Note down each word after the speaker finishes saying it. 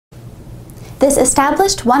This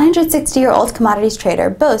established 160-year-old commodities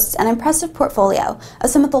trader boasts an impressive portfolio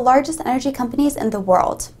of some of the largest energy companies in the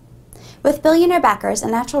world. With billionaire backers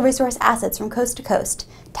and natural resource assets from coast to coast,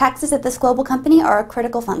 taxes at this global company are a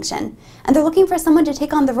critical function, and they're looking for someone to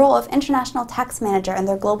take on the role of international tax manager in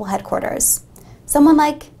their global headquarters. Someone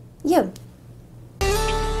like you.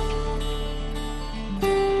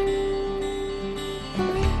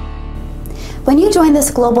 When you join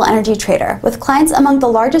this global energy trader with clients among the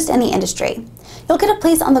largest in the industry, you'll get a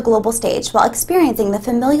place on the global stage while experiencing the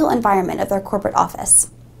familial environment of their corporate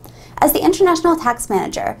office. As the international tax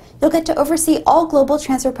manager, you'll get to oversee all global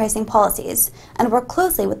transfer pricing policies and work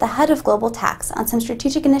closely with the head of global tax on some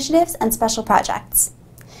strategic initiatives and special projects.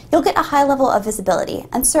 You'll get a high level of visibility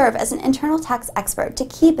and serve as an internal tax expert to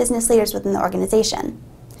key business leaders within the organization.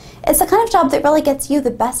 It's the kind of job that really gets you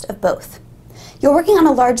the best of both. You're working on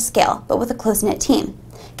a large scale, but with a close-knit team,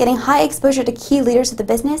 getting high exposure to key leaders of the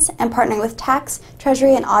business and partnering with tax,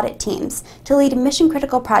 treasury, and audit teams to lead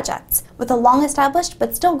mission-critical projects with a long-established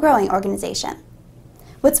but still growing organization.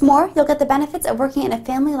 What's more, you'll get the benefits of working in a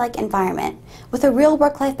family-like environment with a real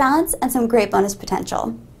work-life balance and some great bonus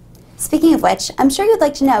potential. Speaking of which, I'm sure you'd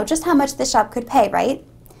like to know just how much this job could pay, right?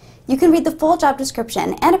 You can read the full job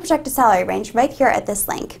description and a projected salary range right here at this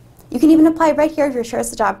link. You can even apply right here if you're sure it's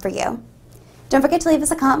the job for you. Don't forget to leave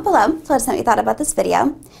us a comment below to let us know what you thought about this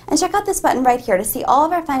video, and check out this button right here to see all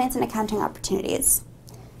of our finance and accounting opportunities.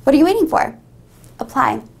 What are you waiting for?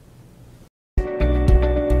 Apply.